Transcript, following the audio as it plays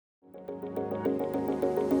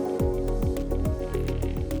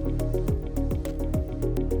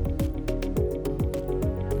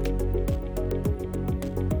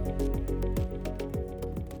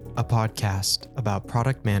podcast about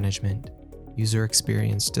product management, user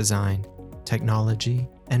experience design, technology,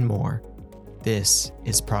 and more. This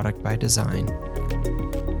is Product by Design.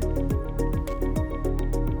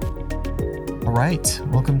 All right,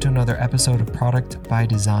 welcome to another episode of Product by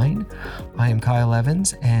Design. I am Kyle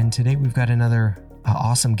Evans, and today we've got another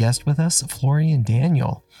awesome guest with us, Florian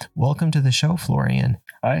Daniel. Welcome to the show, Florian.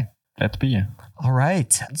 Hi, glad to be here. All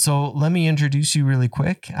right, so let me introduce you really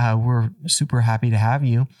quick. We're super happy to have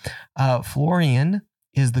you. Florian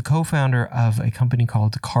is the co-founder of a company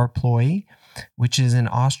called Carploy, which is an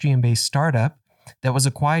Austrian-based startup that was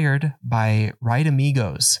acquired by Right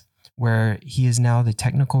Amigos, where he is now the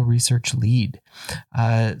technical research lead.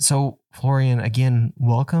 So Florian, again,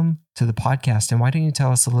 welcome to the podcast. And why don't you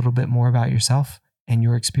tell us a little bit more about yourself and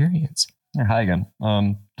your experience? Hi again.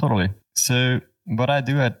 Totally. So what I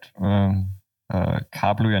do at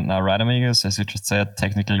Carploy and now Right Amigos, as you just said,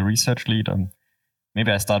 technical research lead. Maybe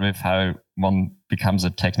I start with how one becomes a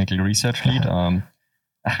technical research lead.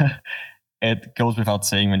 It goes without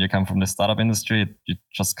saying, when you come from the startup industry, you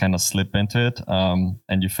just kind of slip into it,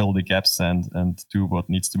 and you fill the gaps and do what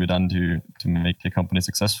needs to be done to make the company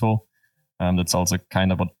successful. That's also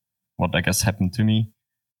kind of what I guess happened to me.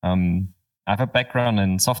 I have a background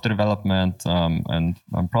in software development and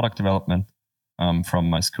product development from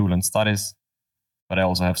my school and studies, but I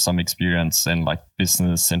also have some experience in like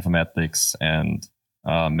business, informatics, and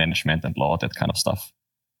management and law, that kind of stuff.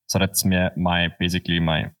 So that's basically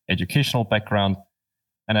my educational background.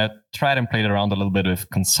 And I tried and played around a little bit with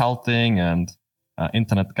consulting and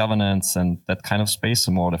internet governance and that kind of space,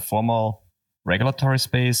 so more the formal regulatory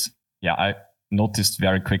space. Yeah, I noticed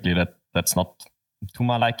very quickly that that's not to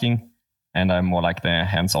my liking. And I'm more like the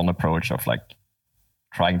hands-on approach of like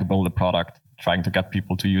trying to build a product, trying to get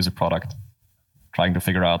people to use a product, trying to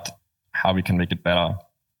figure out how we can make it better,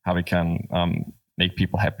 how we can make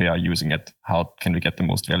people happier using it, how can we get the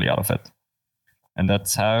most value out of it. And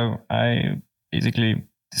that's how I basically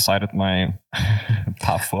decided my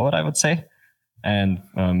path forward, I would say, and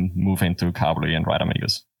move into Carploy and Right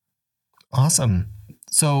Amigos. Awesome.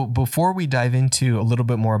 So before we dive into a little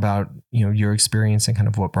bit more about your experience and kind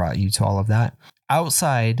of what brought you to all of that,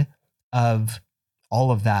 outside of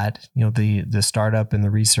all of that, the startup and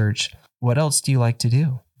the research, what else do you like to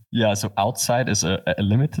do? Yeah, so outside is a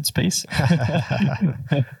limited space.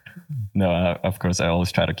 No, of course, I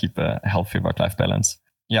always try to keep a healthy work-life balance.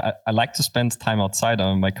 Yeah, I like to spend time outside.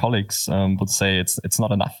 My colleagues would say it's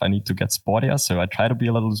not enough. I need to get sportier. So I try to be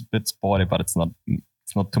a little bit sporty, but it's not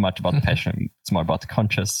too much about passion. It's more about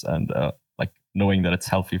conscious and like knowing that it's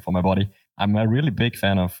healthy for my body. I'm a really big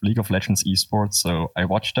fan of League of Legends esports. So I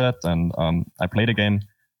watch that and I play the game.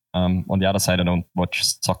 On the other side, I don't watch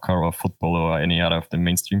soccer or football or any other of the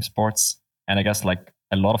mainstream sports. And I guess like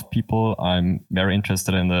a lot of people, I'm very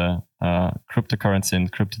interested in the cryptocurrency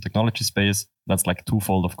and crypto technology space. That's like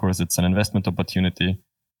twofold. Of course, it's an investment opportunity,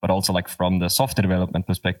 but also like from the software development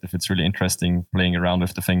perspective, it's really interesting playing around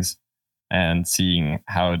with the things and seeing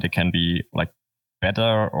how they can be like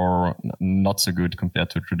better or not so good compared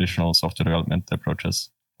to traditional software development approaches.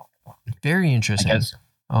 Very interesting.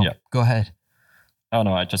 Yeah. Go ahead. Oh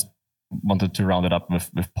no, I just wanted to round it up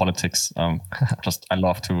with politics. I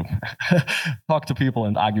love to talk to people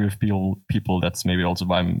and argue with people. That's maybe also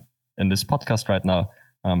why I'm in this podcast right now.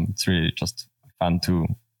 It's really just fun to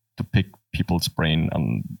pick people's brain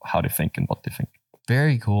on how they think and what they think.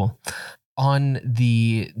 Very cool. On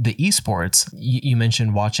the esports, you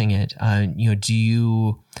mentioned watching it. Do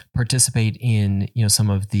you participate in some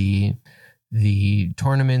of the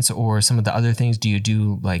tournaments or some of the other things? Do you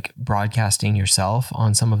do like broadcasting yourself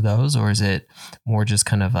on some of those, or is it more just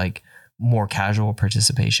kind of like more casual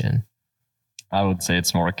participation? I would say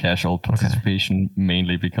it's more a casual participation,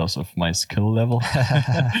 mainly because of my skill level.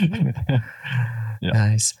 Yeah.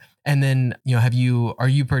 Nice. And then, are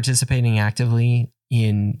you participating actively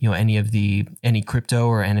in, any crypto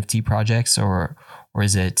or NFT projects, or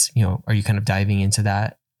is it, are you kind of diving into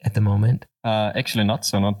that at the moment? Actually not.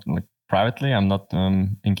 So not like privately. I'm not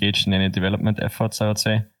engaged in any development efforts, I would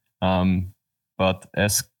say. But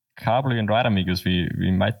as Carploy and Right Amigos,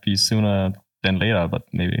 we might be sooner than later, but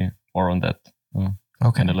maybe more on that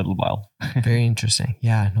in a little while. Very interesting.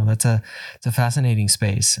 Yeah, no, it's a fascinating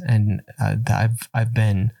space, and I've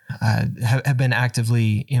been have been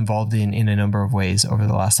actively involved in a number of ways over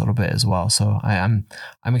the last little bit as well. So I'm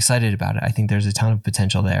excited about it. I think there's a ton of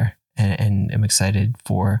potential there, and I'm excited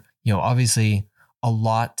for obviously a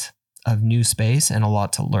lot of new space and a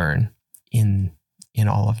lot to learn in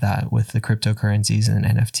all of that with the cryptocurrencies and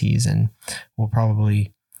NFTs, and we'll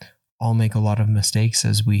probably all make a lot of mistakes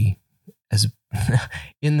as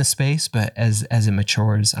in the space, but as it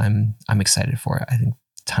matures, I'm excited for it. I think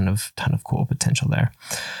ton of cool potential there.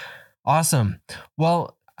 Awesome.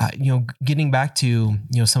 Well, getting back to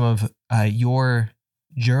some of your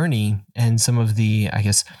journey and some of the, I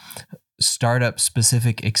guess, startup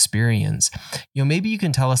specific experience, maybe you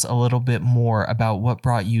can tell us a little bit more about what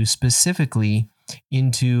brought you specifically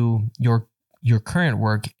into your current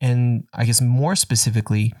work, and I guess more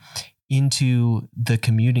specifically into the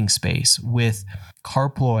commuting space with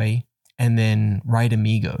Carploy and then Ride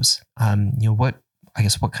Amigos. What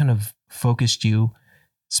kind of focused you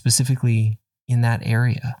specifically in that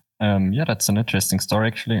area? Yeah, that's an interesting story,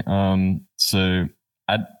 actually. So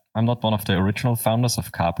I'm not one of the original founders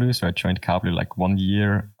of Carploy. So I joined Carploy like 1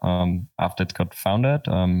 year after it got founded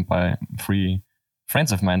by 3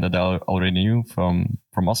 friends of mine that I already knew from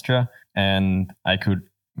Austria. And I could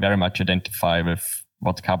very much identify with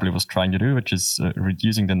what Carploy was trying to do, which is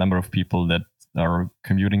reducing the number of people that are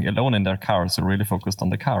commuting alone in their car. So really focused on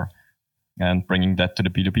the car and bringing that to the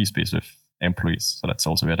B2B space with employees. So that's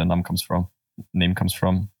also where the name comes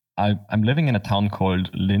from. I'm living in a town called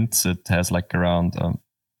Linz. It has like around,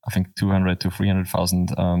 I think 200 to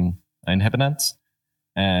 300,000 inhabitants.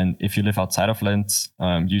 And if you live outside of Linz,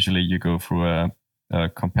 usually you go through a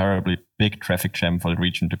comparably big traffic jam for the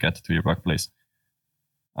region to get to your workplace.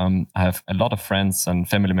 I have a lot of friends and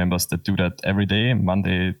family members that do that every day,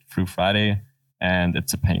 Monday through Friday, and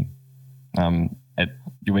it's a pain.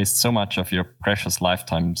 You waste so much of your precious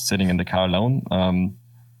lifetime sitting in the car alone,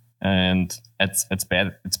 and it's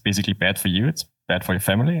bad. It's basically bad for you. It's bad for your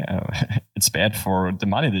family. It's bad for the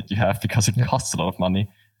money that you have because it costs a lot of money,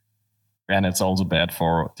 and it's also bad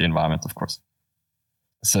for the environment, of course.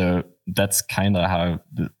 So that's kind of how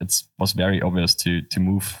it was very obvious to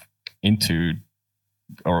move into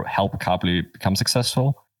or help Carploy become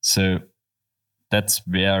successful. So that's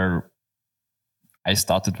where I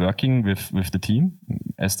started working with the team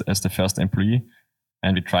as the first employee,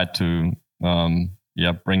 and we tried to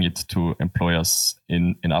bring it to employers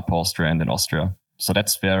in Upper Austria and in Austria. So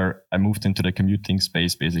that's where I moved into the commuting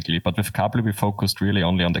space, basically. But with Carploy, we focused really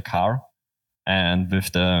only on the car, and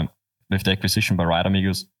with the acquisition by Ride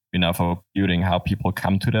Amigos, we now for building how people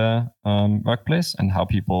come to the workplace and how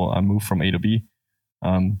people move from A to B.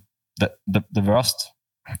 The worst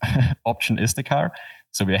option is the car.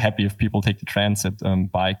 So we're happy if people take the transit,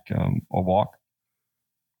 bike, or walk.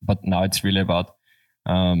 But now it's really about,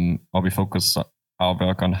 or we focus our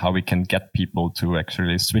work on how we can get people to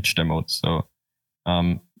actually switch their mode. So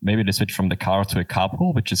maybe they switch from the car to a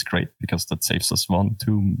carpool, which is great because that saves us 1,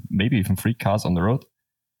 2, maybe even 3 cars on the road.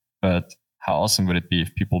 But how awesome would it be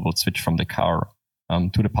if people would switch from the car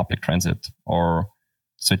to the public transit, or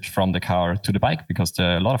switch from the car to the bike? Because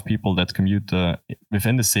there are a lot of people that commute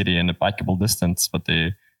within the city in a bikeable distance, but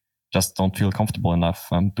they just don't feel comfortable enough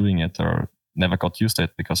doing it, or never got used to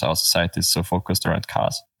it because our society is so focused around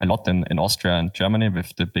cars. A lot in Austria and Germany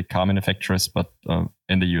with the big car manufacturers, but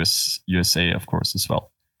in the USA, of course, as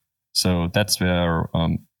well. So that's where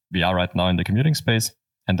we are right now in the commuting space.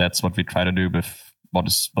 And that's what we try to do with what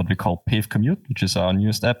we call Pave Commute, which is our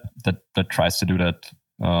newest app that tries to do that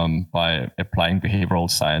by applying behavioral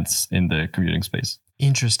science in the commuting space.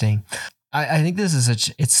 Interesting. I think this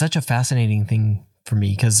is such a fascinating thing for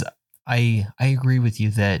me, because I agree with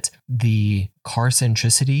you that the car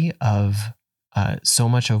centricity of so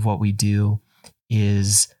much of what we do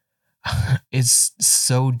is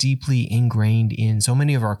so deeply ingrained in so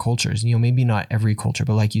many of our cultures. Maybe not every culture,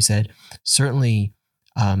 but like you said, certainly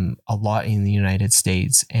a lot in the United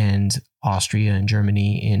States and Austria and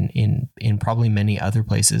Germany, in probably many other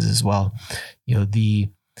places as well.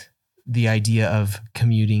 The idea of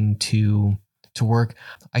commuting to work.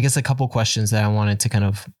 I guess a couple questions that I wanted to kind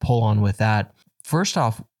of pull on with that. First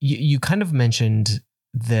off, you kind of mentioned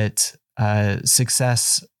that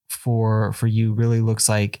success for you really looks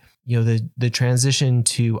like the transition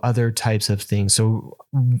to other types of things. So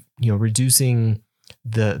reducing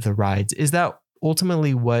the rides. Is that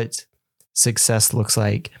ultimately what success looks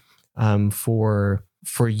like for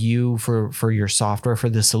you, for your software, for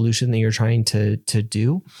the solution that you're trying to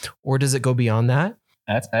do, or does it go beyond that?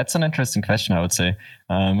 That's an interesting question, I would say.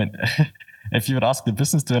 If you would ask the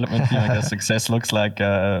business development team, I guess success looks like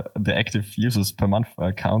the active users per month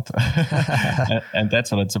count, and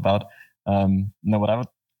that's what it's about. No, what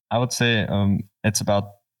I would say it's about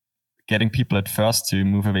getting people at first to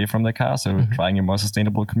move away from the car, so trying a more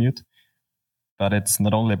sustainable commute. But it's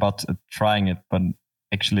not only about trying it, but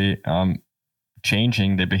actually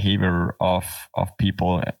changing the behavior of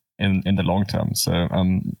people in the long term. So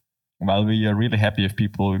while we are really happy if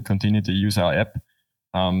people continue to use our app,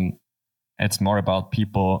 it's more about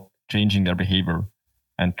people changing their behavior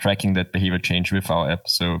and tracking that behavior change with our app.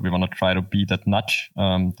 So we want to try to be that nudge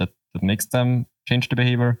that makes them change the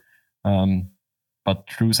behavior. But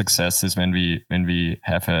true success is when we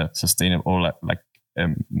have a sustainable, like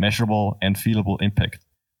measurable and feelable impact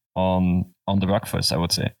on the workforce, I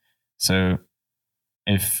would say. So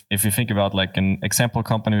if you think about like an example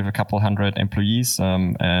company with a couple hundred employees,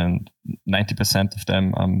 and 90% of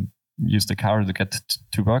them use the car to get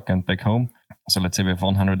to work and back home. So let's say we have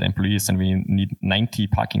 100 employees and we need 90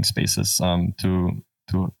 parking spaces to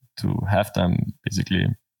have them basically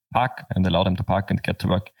park and allow them to park and get to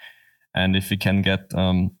work. And if we can get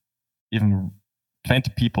even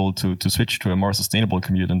 20 people to switch to a more sustainable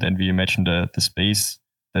commute, and then we imagine the space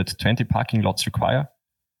that 20 parking lots require,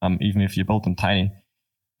 even if you build them tiny,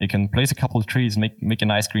 you can place a couple of trees, make a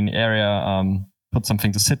nice green area, put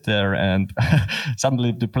something to sit there, and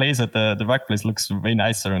suddenly the place at the workplace looks way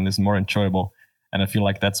nicer and is more enjoyable. And I feel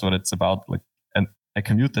like that's what it's about. Like a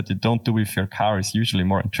commute that you don't do with your car is usually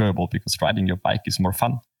more enjoyable because riding your bike is more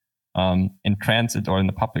fun. In transit or in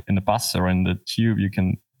the bus or in the tube, you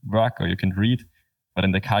can work or you can read, but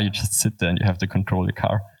in the car you just sit there and you have to control your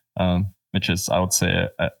car, which is, I would say,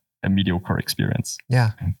 a mediocre experience.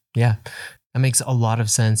 Yeah. That makes a lot of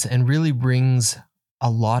sense and really brings a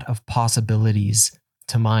lot of possibilities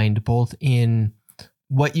to mind, both in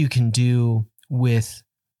what you can do with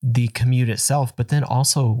the commute itself, but then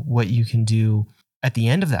also what you can do at the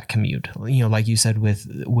end of that commute, like you said, with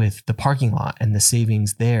the parking lot and the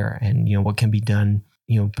savings there, and, what can be done,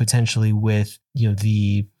 potentially with,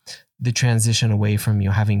 the transition away from,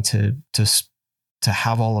 having to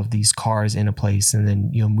have all of these cars in a place and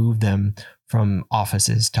then, move them from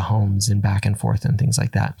offices to homes and back and forth and things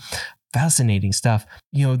like that. Fascinating stuff.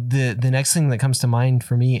 The next thing that comes to mind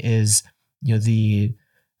for me is, the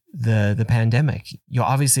pandemic.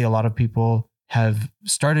 Obviously a lot of people have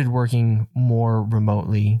started working more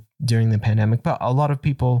remotely during the pandemic, but a lot of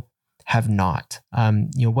people have not.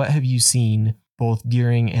 What have you seen both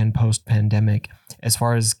during and post pandemic as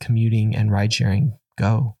far as commuting and ride sharing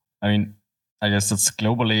go? I mean, I guess it's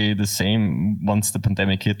globally the same. Once the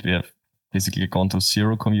pandemic hit, we have basically gone to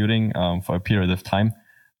zero commuting for a period of time,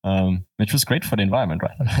 which was great for the environment,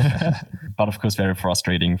 right? But of course, very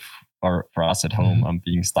frustrating for us at home,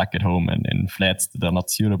 being stuck at home and in flats that are not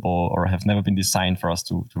suitable or have never been designed for us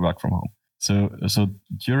to work from home. So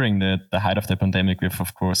during the height of the pandemic, we've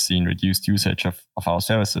of course seen reduced usage of our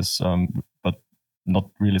services, but not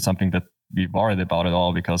really something that we worried about at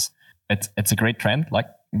all, because it's a great trend. Like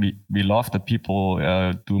we love that people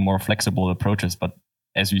do more flexible approaches, but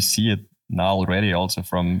as we see it now already, also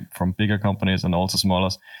from bigger companies and also smaller,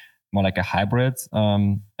 more like a hybrid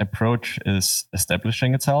approach is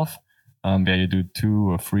establishing itself, where you do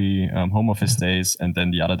 2 or 3 home office days, and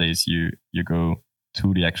then the other days you go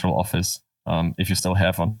to the actual office, if you still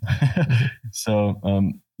have one. So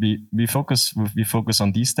we focus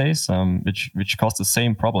on these days, which cause the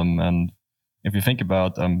same problem. And if you think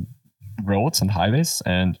about roads and highways,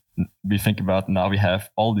 and we think about now we have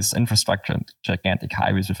all this infrastructure and gigantic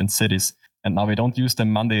highways within cities, and now we don't use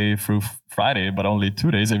them Monday through Friday, but only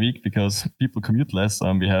 2 days a week because people commute less.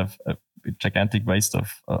 We have a gigantic waste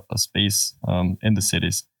of space in the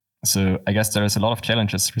cities. So I guess there is a lot of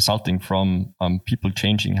challenges resulting from people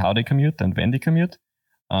changing how they commute and when they commute.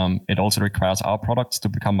 It also requires our products to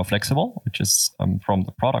become more flexible, which is from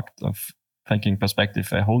the product of thinking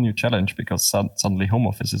perspective a whole new challenge, because suddenly home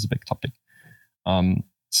office is a big topic.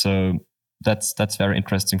 So that's very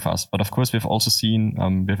interesting for us. But of course, we've also seen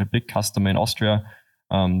we have a big customer in Austria.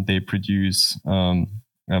 They produce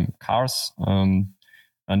cars,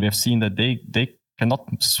 and we have seen that they cannot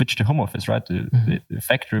switch to home office, right? The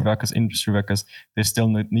factory workers, industry workers, they still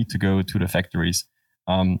need to go to the factories.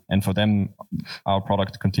 And for them, our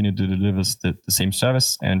product continue to deliver the same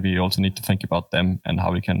service, and we also need to think about them and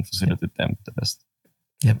how we can facilitate them the best.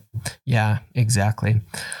 Yep. Yeah, exactly.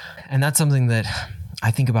 And that's something that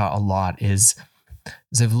I think about a lot is,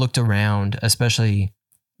 as I've looked around, especially,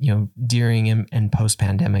 during and post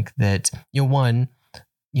pandemic, that, one,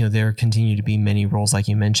 there continue to be many roles, like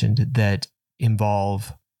you mentioned, that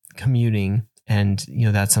involve commuting. And,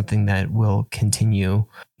 that's something that will continue,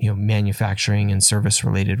 manufacturing and service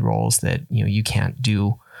related roles that, you can't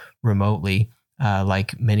do remotely,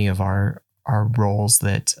 like many of our roles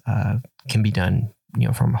that can be done,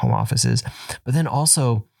 from home offices. But then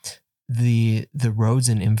also the roads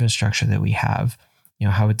and infrastructure that we have,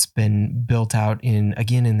 how it's been built out in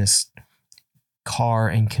this car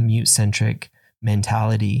and commute centric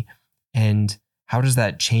mentality. And how does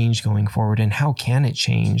that change going forward, and how can it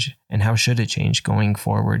change, and how should it change going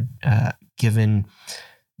forward, given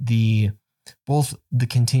the both the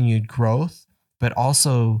continued growth, but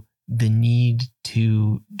also the need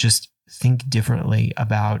to just think differently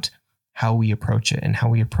about how we approach it and how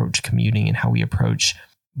we approach commuting and how we approach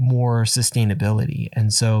more sustainability.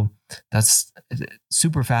 And so that's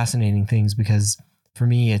super fascinating things, because for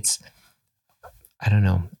me, it's, I don't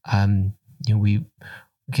know, we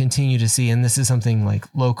continue to see, and this is something like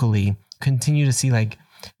locally, continue to see like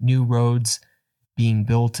new roads being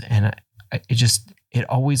built. And it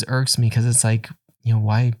always irks me, because it's like,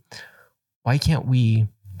 why can't we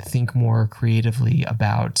think more creatively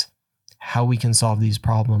about how we can solve these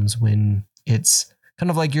problems when it's kind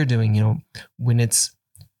of like you're doing, when it's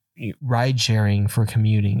ride sharing for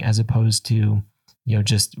commuting, as opposed to,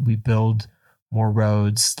 just we build more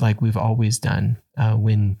roads like we've always done,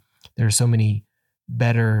 when there are so many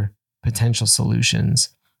better potential solutions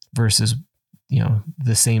versus,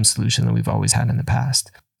 the same solution that we've always had in the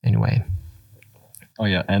past. Anyway. Oh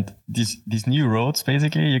yeah, and these new roads,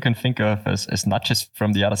 basically, you can think of as nudges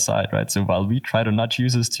from the other side, right? So while we try to nudge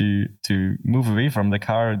users to move away from the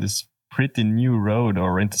car, this pretty new road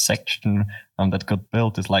or intersection that got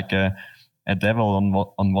built is like a devil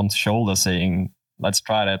on one's shoulder saying, let's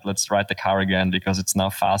try that, let's ride the car again because it's now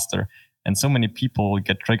faster. And so many people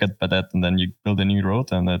get triggered by that, and then you build a new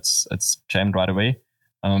road and it's jammed right away.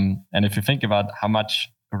 And if you think about how much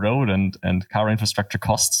road and car infrastructure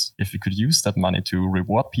costs, if you could use that money to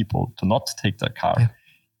reward people to not take their car,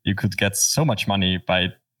 you could get so much money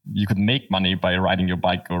you could make money by riding your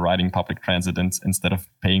bike or riding public transit instead of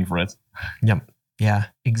paying for it. Yep. Yeah,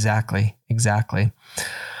 exactly.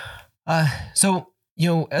 So,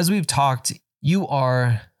 as we've talked, you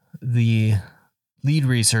are the lead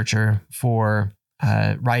researcher for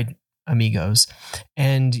Ride Amigos.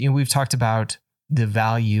 And, we've talked about the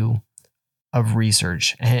value of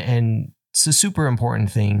research, and it's a super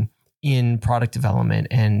important thing in product development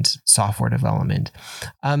and software development.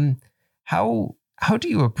 How do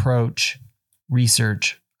you approach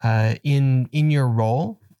research in your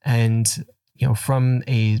role, and from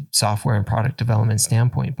a software and product development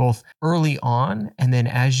standpoint, both early on and then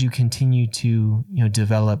as you continue to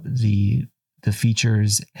develop the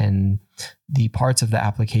features and the parts of the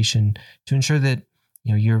application to ensure that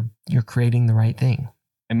you're creating the right thing?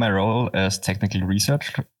 In my role as technical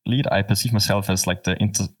research lead, I perceive myself as like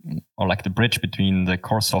the bridge between the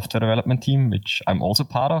core software development team, which I'm also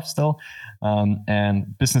part of still,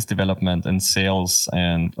 and business development and sales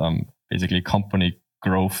and basically company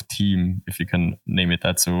growth team, if you can name it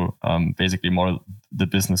that. So basically more the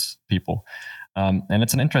business people. And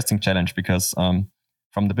it's an interesting challenge because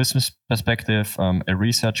from the business perspective, a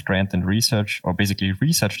research grant and research, or basically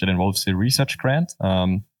research that involves a research grant,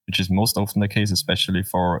 which is most often the case, especially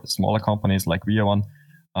for smaller companies like we are one,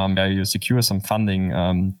 where you secure some funding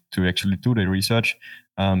to actually do the research,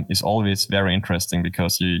 is always very interesting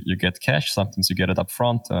because you get cash. Sometimes you get it up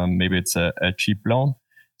front. Maybe it's a cheap loan.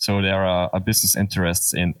 So there are business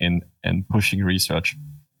interests in pushing research.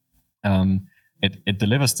 It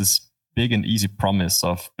delivers this big and easy promise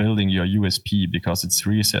of building your USP because it's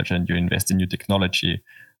research and you invest in new technology,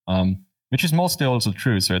 which is mostly also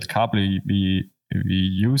true. So at Carploy, we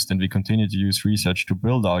used and we continue to use research to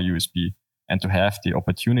build our USP and to have the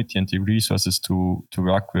opportunity and the resources to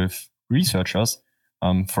work with researchers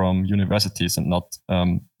from universities and not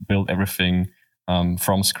build everything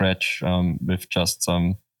from scratch with just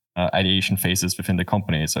some ideation phases within the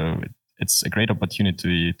company. So it's a great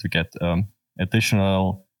opportunity to get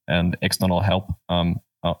additional and external help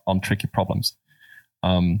on tricky problems.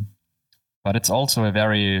 But it's also a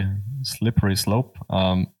very slippery slope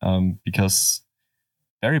because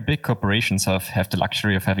very big corporations have the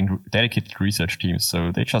luxury of having dedicated research teams.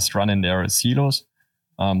 So they just run in their silos.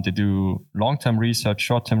 They do long-term research,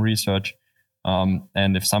 short-term research.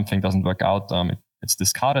 And if something doesn't work out, it's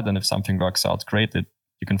discarded. And if something works out, great.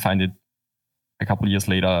 You can find it a couple of years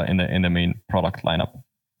later in the main product lineup.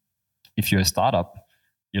 If you're a startup,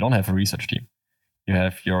 you don't have a research team. You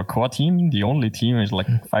have your core team. The only team is like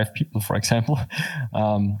 5 people, for example.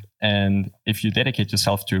 And if you dedicate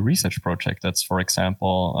yourself to a research project, that's, for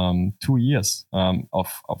example, 2 years of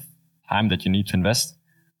time that you need to invest.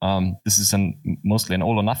 This is mostly an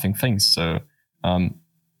all or nothing thing. So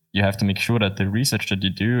you have to make sure that the research that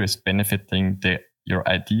you do is benefiting your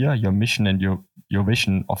idea, your mission, and your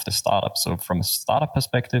vision of the startup. So from a startup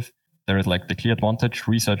perspective, there is like the clear advantage.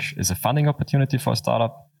 Research is a funding opportunity for a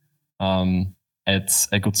startup. It's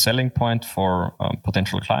a good selling point for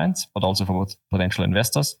potential clients, but also for potential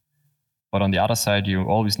investors. But on the other side, you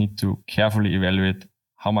always need to carefully evaluate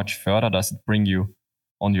how much further does it bring you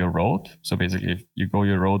on your road. So basically, if you go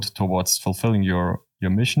your road towards fulfilling your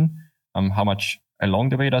mission, how much along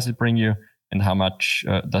the way does it bring you? and how much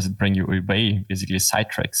does it bring you away, basically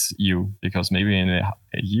sidetracks you, because maybe in a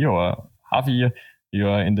year or half a year, you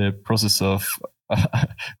are in the process of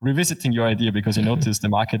revisiting your idea because you notice the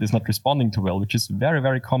market is not responding too well, which is very,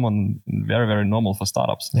 very common and very, very normal for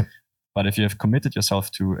startups. Yep. But if you have committed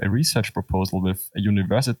yourself to a research proposal with a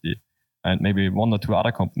university and maybe one or two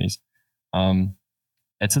other companies,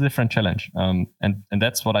 it's a different challenge. And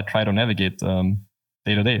that's what I try to navigate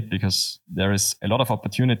day to day, because there is a lot of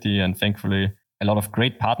opportunity and thankfully a lot of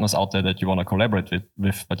great partners out there that you want to collaborate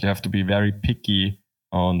with, but you have to be very picky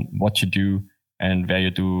on what you do and where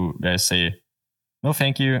you say, no,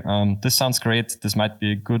 thank you. This sounds great. This might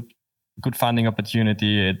be a good funding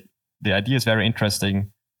opportunity. The idea is very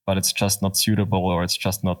interesting, but it's just not suitable or it's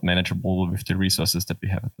just not manageable with the resources that we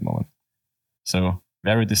have at the moment. So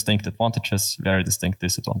very distinct advantages, very distinct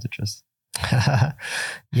disadvantages.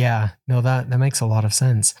 Yeah, no, that makes a lot of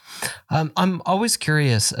sense. I'm always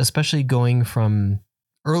curious, especially going from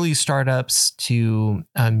early startups to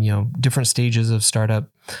different stages of startup,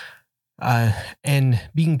 and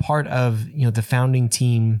being part of the founding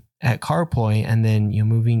team at Carploy, and then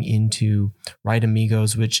moving into Right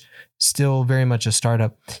Amigos, which still very much a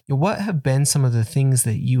startup. What have been some of the things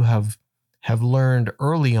that you have learned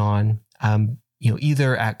early on,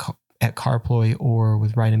 either at Carploy or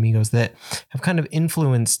with Right Amigos, that have kind of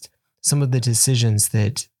influenced some of the decisions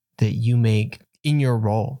that you make in your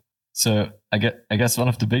role? So I guess one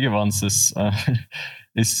of the bigger ones is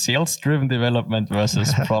sales-driven development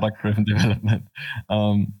versus product-driven development.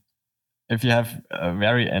 If you have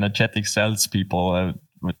very energetic salespeople,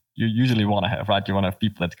 what you usually want to have, right? You want to have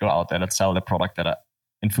people that go out there that sell the product, that are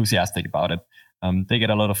enthusiastic about it. They get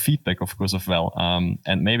a lot of feedback, of course, as well.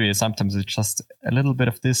 And maybe sometimes it's just a little bit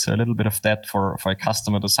of this or a little bit of that for a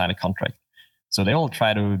customer to sign a contract. So they all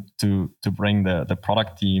try to bring the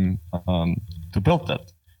product team to build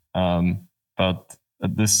that. But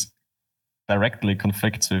this directly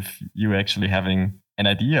conflicts with you actually having an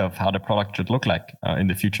idea of how the product should look like in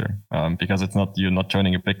the future, because you're not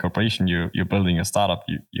joining a big corporation, you're building a startup.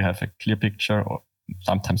 You have a clear picture, or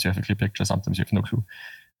sometimes you have a clear picture, sometimes you have no clue.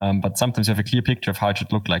 But sometimes you have a clear picture of how it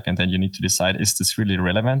should look like, and then you need to decide, is this really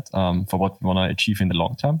relevant for what we want to achieve in the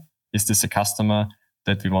long term? Is this a customer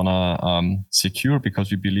that we want to secure because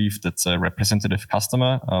we believe that's a representative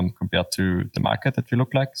customer compared to the market that we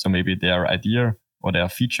look like? So maybe their idea or their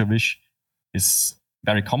feature wish is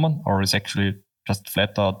very common, or is actually just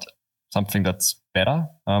flat out something that's better,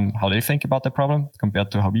 how they think about the problem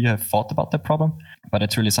compared to how we have thought about the problem. But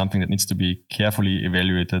it's really something that needs to be carefully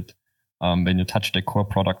evaluated when you touch the core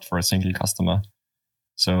product for a single customer.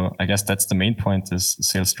 So I guess that's the main point, is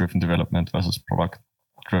sales-driven development versus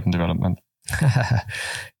product-driven development.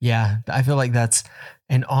 Yeah, I feel like that's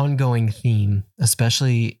an ongoing theme,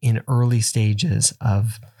 especially in early stages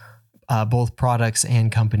of both products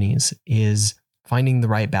and companies, is finding the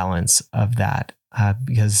right balance of that,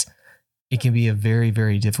 because it can be a very,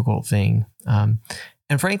 very difficult thing. And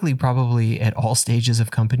frankly, probably at all stages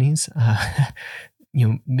of companies,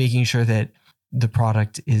 making sure that the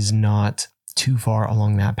product is not too far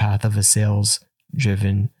along that path of a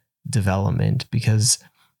sales-driven development, because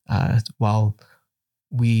while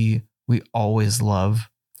we always love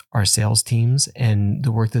our sales teams and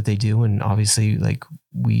the work that they do, and obviously like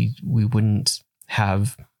we wouldn't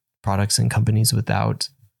have products and companies without,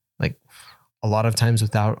 like, a lot of times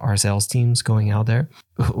without our sales teams going out there,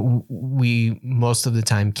 we most of the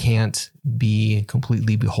time can't be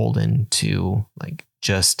completely beholden to like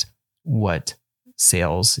just what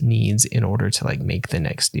sales needs in order to like make the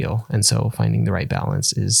next deal. And so finding the right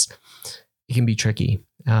balance it can be tricky.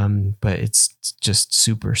 But it's just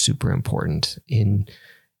super, super important in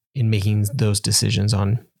making those decisions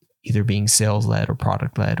on either being sales led or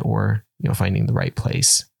product led, or, finding the right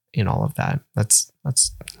place in all of that. That's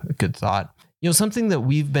a good thought. Something that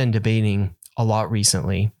we've been debating a lot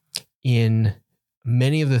recently in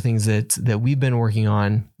many of the things that we've been working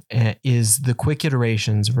on is the quick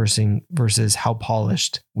iterations versus how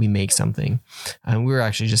polished we make something. And we were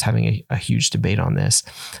actually just having a huge debate on this,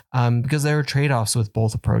 because there are trade-offs with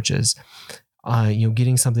both approaches.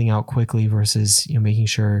 Getting something out quickly versus making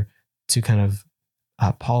sure to kind of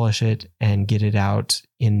polish it and get it out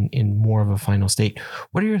in more of a final state.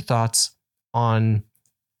 What are your thoughts on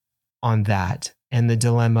that, and the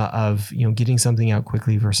dilemma of getting something out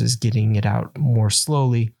quickly versus getting it out more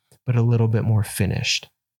slowly but a little bit more finished?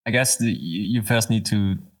 I guess you first need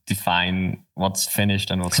to define what's finished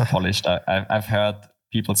and what's polished. I've heard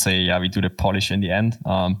people say, yeah, we do the polish in the end.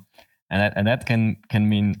 And that can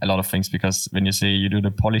mean a lot of things, because when you say you do the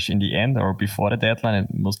polish in the end or before the deadline, it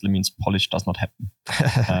mostly means polish does not happen.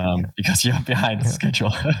 because you're behind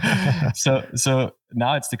schedule. so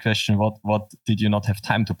now it's the question: what did you not have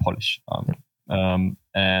time to polish?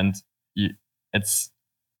 And it's,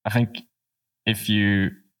 I think, if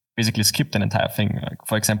you basically skipped an entire thing, like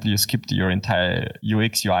for example, you skipped your entire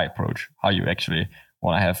UX UI approach, how you actually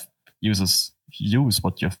want to have users use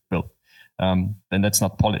what you've built, then that's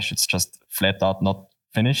not polished. It's just flat out not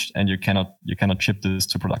finished, and you cannot ship this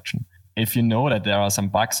to production. If you know that there are some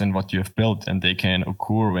bugs in what you have built and they can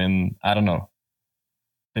occur when, I don't know,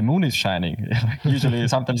 the moon is shining. Usually,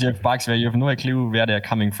 sometimes you have bugs where you have no clue where they're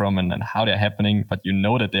coming from and how they're happening, but you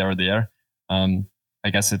know that they are there. I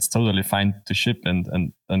guess it's totally fine to ship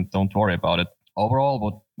and don't worry about it.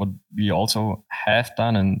 Overall, what we also have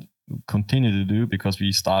done and continue to do, because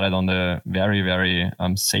we started on the very, very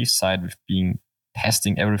safe side with being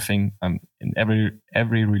testing everything. In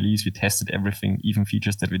every release, we tested everything, even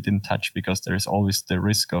features that we didn't touch, because there is always the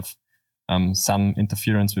risk of some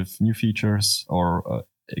interference with new features or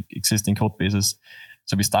existing code bases.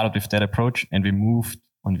 So we started with that approach, and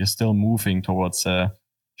we're still moving towards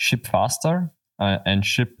ship faster and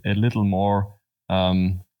ship a little more,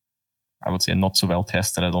 I would say, not so well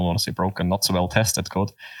tested. I don't want to say broken, not so well tested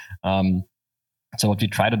code. So what we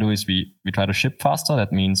try to do is we try to ship faster.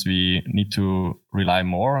 That means we need to rely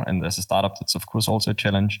more. And as a startup, that's of course also a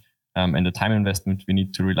challenge. And the time investment, we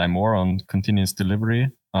need to rely more on continuous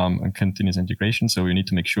delivery and continuous integration. So we need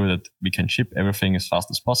to make sure that we can ship everything as fast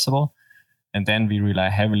as possible. And then we rely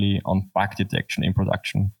heavily on bug detection in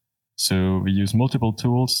production. So we use multiple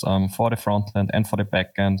tools for the front end and for the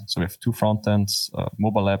back end. So we have two front ends, a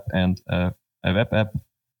mobile app and a web app,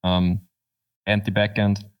 and the back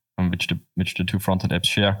end, which the two front end apps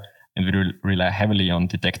share. And we rely heavily on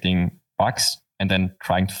detecting bugs and then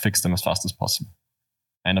trying to fix them as fast as possible.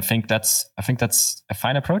 And I think that's a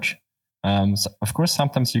fine approach. So of course,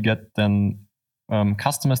 sometimes you get then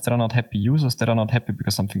customers that are not happy, users that are not happy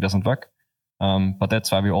because something doesn't work. But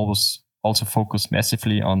that's why we always also focus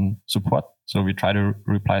massively on support. So we try to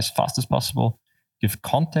reply as fast as possible, give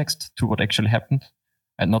context to what actually happened,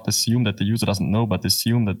 and not assume that the user doesn't know, but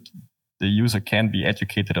assume that the user can be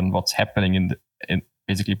educated on what's happening in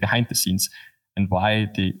basically behind the scenes and why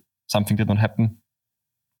something did not happen.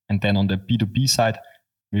 And then on the B2B side,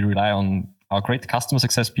 we rely on our great customer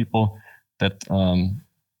success people that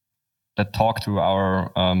talk to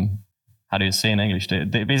our how do you say in English?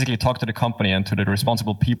 They basically talk to the company and to the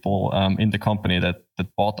responsible people in the company that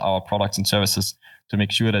bought our products and services, to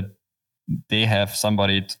make sure that they have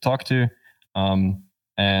somebody to talk to,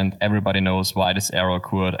 and everybody knows why this error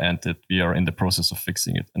occurred and that we are in the process of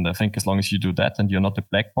fixing it. And I think as long as you do that and you're not a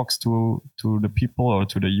black box to the people or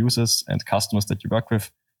to the users and customers that you work with,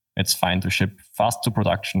 it's fine to ship fast to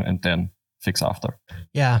production and then fix after.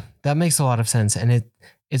 Yeah, that makes a lot of sense. And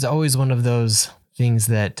it's always one of those things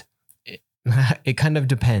that it kind of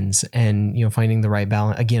depends, and finding the right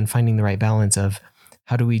balance of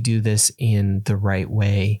how do we do this in the right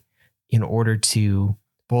way in order to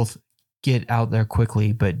both get out there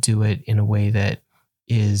quickly, but do it in a way that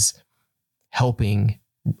is helping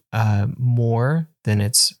more than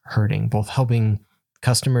it's hurting, both helping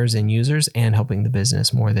customers and users and helping the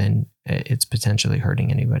business more than it's potentially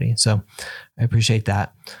hurting anybody. So I appreciate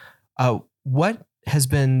that. What has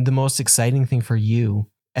been the most exciting thing for you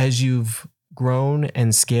as you've grown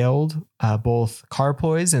and scaled both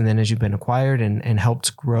Carploys, and then as you've been acquired and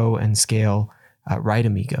helped grow and scale Right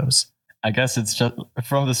Amigos? I guess it's just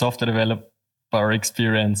from the software developer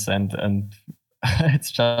experience, and it's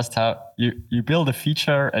just how you build a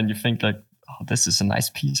feature and you think like, oh, this is a nice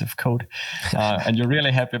piece of code, and you're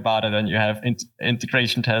really happy about it, and you have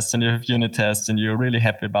integration tests and you have unit tests and you're really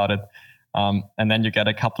happy about it, and then you get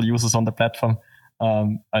a couple users on the platform,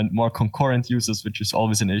 and more concurrent users, which is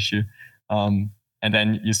always an issue. And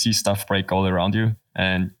then you see stuff break all around you.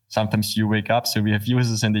 And sometimes you wake up. So we have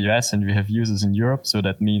users in the US and we have users in Europe. So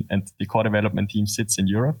that means, and the core development team sits in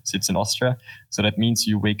Europe, sits in Austria. So that means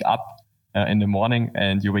you wake up in the morning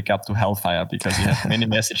and you wake up to hellfire, because you have many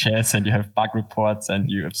messages and you have bug reports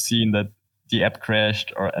and you have seen that the app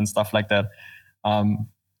crashed and stuff like that. And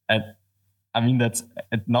I mean, it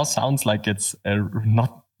now sounds like it's a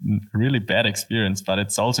not really bad experience, but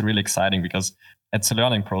it's also really exciting because it's a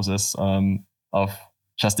learning process of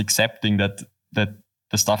just accepting that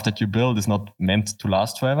the stuff that you build is not meant to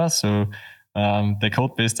last forever. So the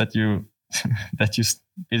code base that you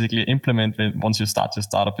basically implement once you start your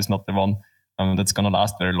startup is not the one that's going to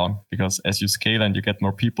last very long, because as you scale and you get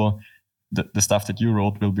more people, the stuff that you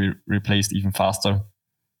wrote will be replaced even faster.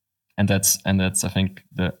 And that's I think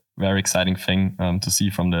the very exciting thing to see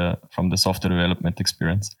from the software development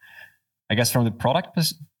experience. I guess from the product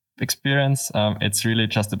experience. It's really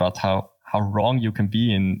just about how wrong you can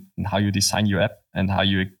be in how you design your app and how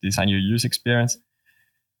you design your user experience.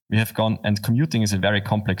 We have gone, and commuting is a very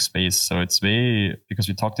complex space. So it's because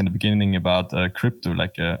we talked in the beginning about crypto,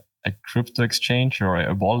 like a crypto exchange or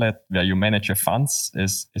a wallet where you manage your funds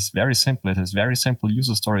is very simple. It has very simple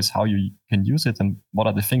user stories, how you can use it and what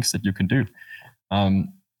are the things that you can do.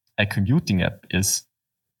 A commuting app is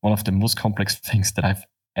one of the most complex things that I've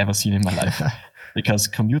ever seen in my life because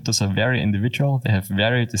commuters are very individual. They have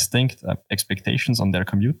very distinct expectations on their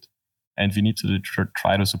commute. And we need to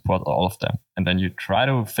try to support all of them. And then you try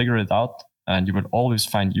to figure it out, and you will always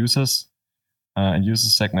find users and user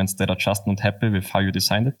segments that are just not happy with how you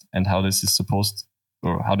designed it and how this is supposed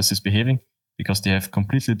or how this is behaving, because they have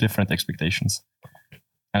completely different expectations.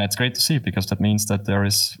 And it's great to see, because that means that there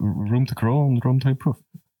is room to grow and room to improve.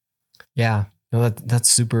 Yeah, no,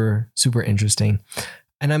 that's super, super interesting.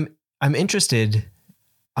 And I'm interested,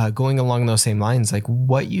 going along those same lines, like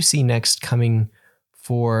what you see next coming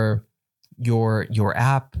for your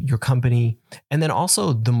app, your company, and then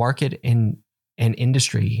also the market and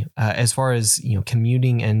industry, as far as,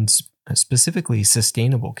 commuting and specifically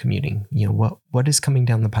sustainable commuting. What is coming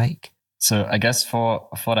down the pike? So I guess for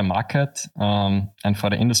the market and for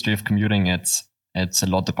the industry of commuting, it's a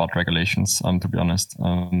lot about regulations. To be honest,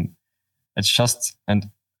 it's just, and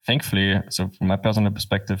thankfully, so from my personal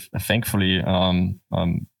perspective, thankfully,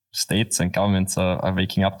 states and governments are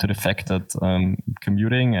waking up to the fact that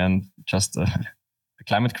commuting and just the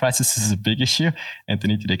climate crisis is a big issue and they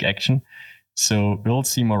need to take action. So we'll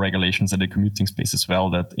see more regulations in the commuting space as well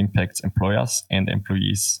that impacts employers and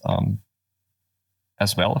employees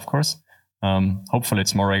as well, of course. Hopefully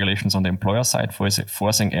it's more regulations on the employer side,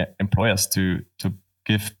 forcing employers to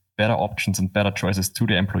give better options and better choices to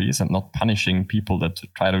the employees and not punishing people that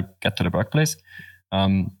try to get to the workplace,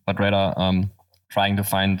 but rather trying to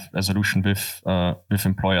find a solution with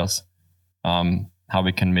employers, how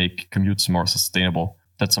we can make commutes more sustainable.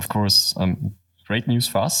 That's, of course, great news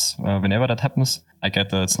for us whenever that happens. I get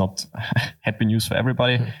that it's not happy news for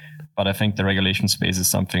everybody, but I think the regulation space is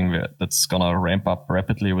something that's going to ramp up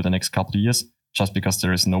rapidly over the next couple of years, just because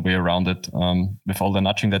there is no way around it. With all the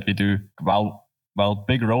nudging that we do, while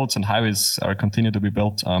big roads and highways are continue to be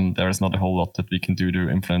built, there is not a whole lot that we can do to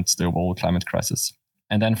influence the overall climate crisis.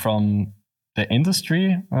 And then from the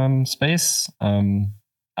industry space,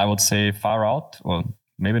 I would say far out, or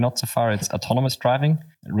maybe not so far, it's autonomous driving.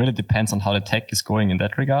 It really depends on how the tech is going in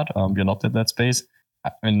that regard. We're not in that space.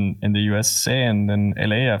 In the USA and in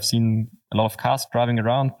LA, I've seen a lot of cars driving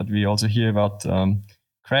around, but we also hear about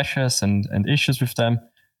crashes and issues with them.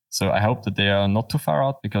 So I hope that they are not too far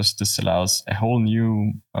out, because this allows a whole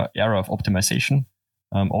new era of optimization,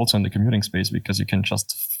 also in the commuting space, because you can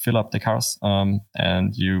just fill up the cars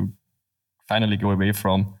and you finally go away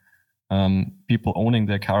from people owning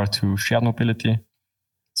their car to shared mobility.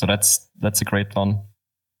 So that's a great one.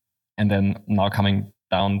 And then now coming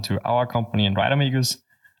down to our company and Ride Amigos,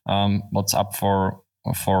 what's up for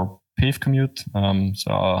Pave Commute.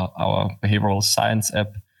 So our behavioral science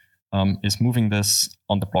app is moving this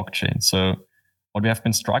on the blockchain. So what we have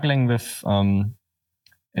been struggling with in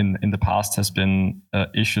the past has been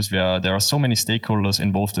issues where there are so many stakeholders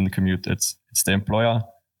involved in the commute. It's the employer,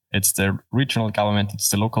 it's the regional government, it's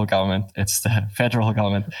the local government, it's the federal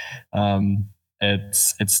government,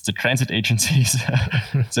 it's the transit agencies.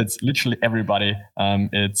 So it's literally everybody.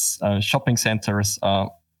 It's shopping centers.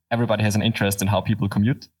 Everybody has an interest in how people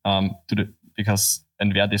commute because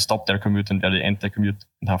and where they stop their commute and where they end their commute,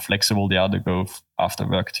 and how flexible they are to go after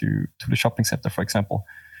work to the shopping center, for example.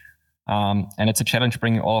 And it's a challenge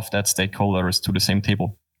bringing all of that stakeholders to the same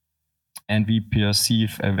table. And we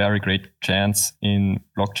perceive a very great chance in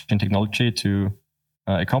blockchain technology to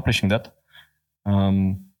accomplishing that.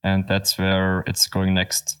 And that's where it's going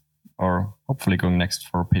next, or hopefully going next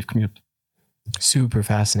for Pave Commute. Super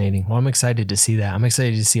fascinating. Well, I'm excited to see that. I'm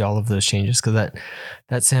excited to see all of those changes, because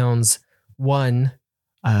that sounds, one,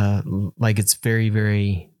 like it's very,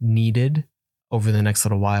 very needed over the next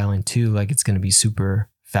little while, and two, like it's going to be super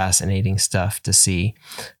fascinating stuff to see.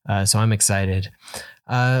 So I'm excited.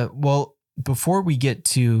 Well, before we get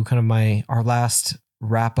to kind of our last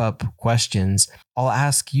wrap up questions, I'll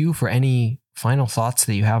ask you for any final thoughts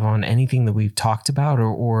that you have on anything that we've talked about,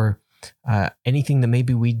 or anything that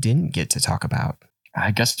maybe we didn't get to talk about.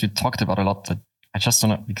 I guess we talked about a lot. That I just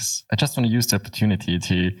want to use the opportunity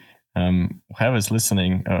to whoever's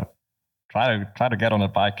listening, try to get on a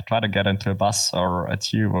bike, try to get into a bus or a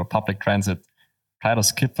tube or public transit. Try to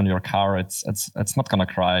skip on your car. It's not gonna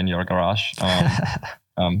cry in your garage.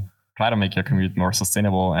 Try to make your commute more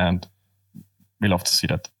sustainable, and we love to see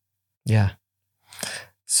that. Yeah.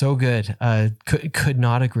 So good. Could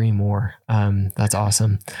not agree more. That's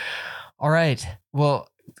awesome. All right. Well,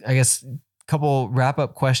 I guess a couple wrap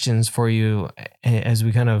up questions for you as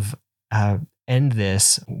we kind of end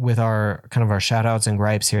this with our kind of our shout outs and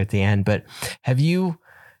gripes here at the end. But have you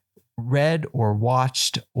read or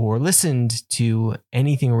watched or listened to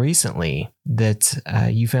anything recently that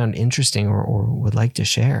you found interesting or would like to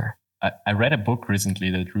share? I read a book recently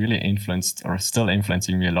that really influenced or still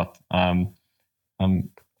influencing me a lot.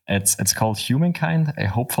 It's called Humankind: A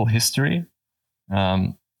Hopeful History.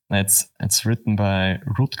 It's written by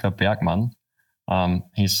Rutger Bergman.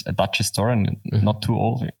 He's a Dutch historian, not too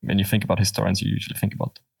old. When you think about historians, you usually think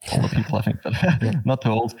about older people, I think, but not too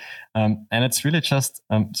old. And it's really just,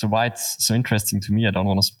 so why it's so interesting to me, I don't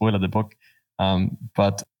want to spoil the book,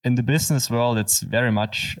 but in the business world, it's very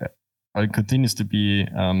much, it continues to be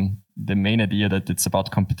the main idea that it's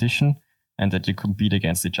about competition and that you compete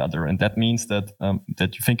against each other. And that means that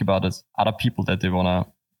that you think about as other people that they want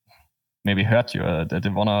to maybe hurt you, that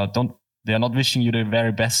they are not wishing you the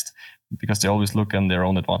very best because they always look on their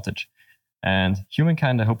own advantage. And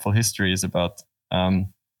Humankind: A Hopeful History is about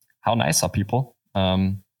how nice are people,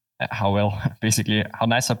 basically how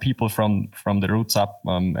nice are people from the roots up.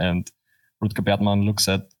 And Rutger Bergman looks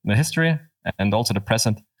at the history and also the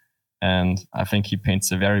present. And I think he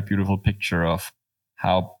paints a very beautiful picture of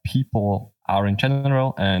how people are in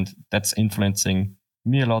general. And that's influencing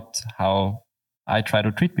me a lot, how I try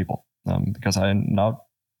to treat people. Because I now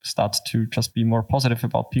start to just be more positive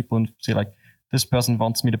about people and say like, this person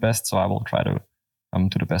wants me the best, so I will try to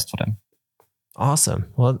do the best for them.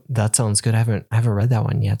 Awesome. Well, that sounds good. I haven't read that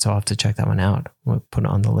one yet, so I'll have to check that one out. We'll put it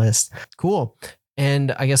on the list. Cool.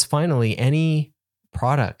 And I guess finally, any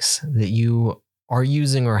products that you are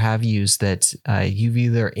using or have used that you've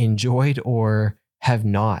either enjoyed or have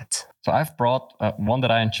not? So I've brought one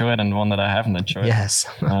that I enjoyed and one that I haven't enjoyed. Yes.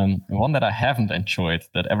 One that I haven't enjoyed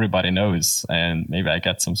that everybody knows, and maybe I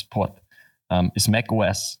get some support, is Mac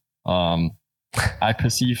OS. I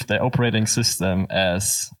perceive the operating system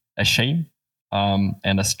as a shame,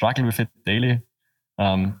 and I struggle with it daily.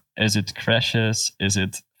 Is it crashes? Is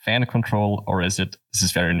it fan control? Or is it, this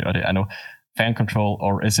is very nerdy, I know, fan control,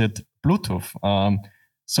 or is it Bluetooth?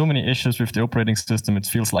 So many issues with the operating system. It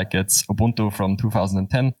feels like it's Ubuntu from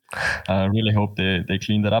 2010. I really hope they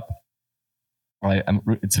clean that up.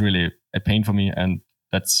 It's really a pain for me, and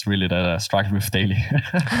that's really that I struggle with daily.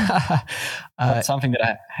 That's something that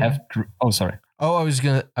I have. Sorry. Oh, I was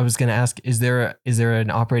gonna ask, is there an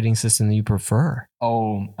operating system that you prefer?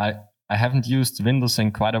 Oh, I haven't used Windows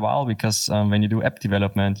in quite a while because when you do app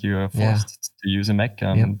development, you are forced to use a Mac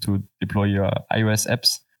to deploy your iOS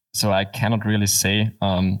apps. So I cannot really say.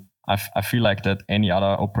 I feel like that any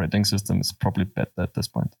other operating system is probably better at this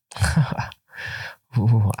point.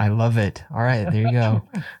 Ooh, I love it. All right, there you go.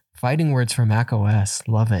 Fighting words for Mac OS.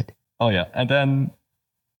 Love it. Oh yeah, and then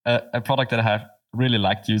a product that I have really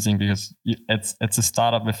liked using because it's a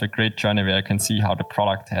startup with a great journey where I can see how the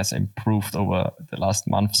product has improved over the last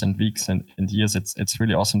months and weeks and years. It's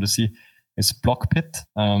really awesome to see. Is Blockbit.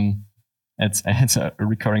 It's a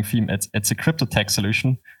recurring theme. It's a crypto tax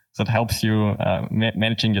solution that helps you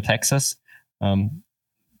managing your taxes.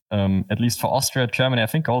 At least for Austria, Germany, I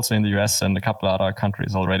think also in the US and a couple other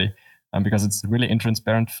countries already, because it's a really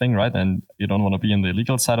intransparent thing, right? And you don't want to be in the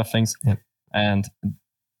legal side of things. Yep. And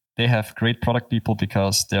they have great product people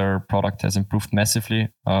because their product has improved massively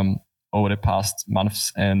over the past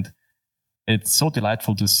months. And it's so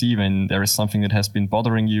delightful to see when there is something that has been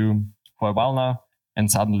bothering you for a while now,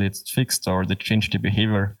 and suddenly it's fixed or they change the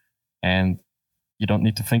behavior and you don't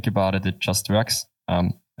need to think about it. It just works.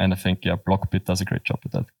 And I think, Blockbit does a great job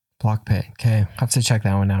with that. Blockbit. Okay. I have to check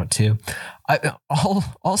that one out too.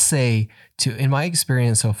 I'll say too, in my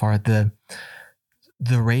experience so far, the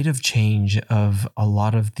rate of change of a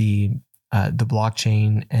lot of the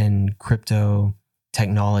blockchain and crypto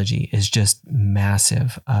technology is just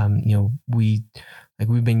massive. We've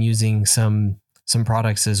been using some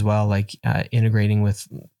products as well, like integrating with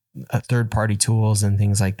third-party tools and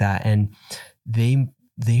things like that. And they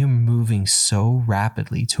are moving so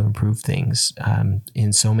rapidly to improve things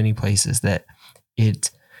in so many places that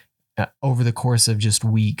it over the course of just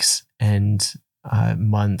weeks and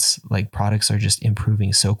months, like products are just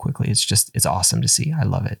improving so quickly. It's awesome to see. I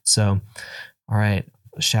love it. So, all right.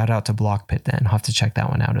 Shout out to Blockbit then. I'll have to check that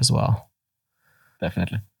one out as well.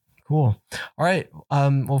 Definitely. Cool. All right.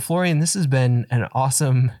 Well, Florian, this has been an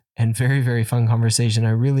awesome and very, very fun conversation.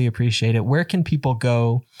 I really appreciate it. Where can people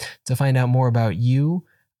go to find out more about you,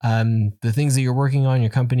 the things that you're working on,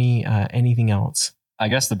 your company, anything else? I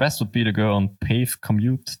guess the best would be to go on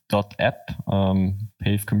pavecommute.app.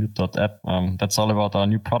 Pavecommute.app. That's all about our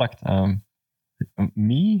new product.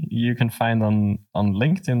 Me, you can find on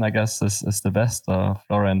LinkedIn, I guess, is the best.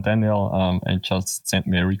 Flora and Daniel, and just send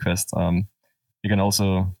me a request. You can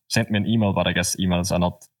also send me an email, but I guess emails are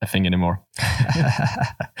not a thing anymore.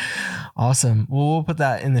 Awesome. Well, we'll put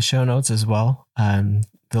that in the show notes as well.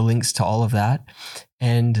 The links to all of that.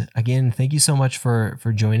 And again, thank you so much for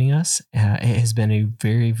joining us. It has been a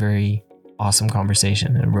very, very awesome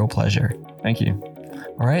conversation and a real pleasure. Thank you.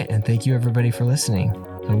 All right. And thank you everybody for listening.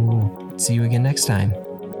 So we'll see you again next time.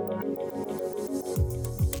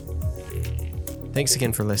 Thanks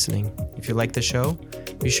again for listening. If you like the show,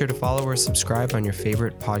 be sure to follow or subscribe on your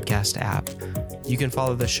favorite podcast app. You can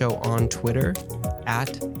follow the show on Twitter at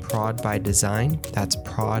ProdByDesign. That's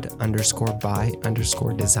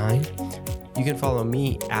prod_by_design. You can follow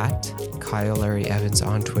me at Kyle Larry Evans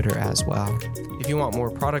on Twitter as well. If you want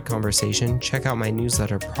more product conversation, check out my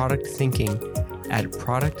newsletter, Product Thinking, at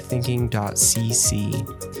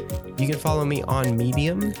productthinking.cc. You can follow me on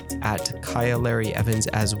Medium at Kyle Larry Evans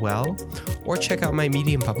as well, or check out my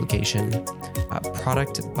Medium publication,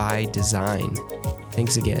 Product by Design.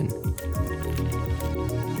 Thanks again.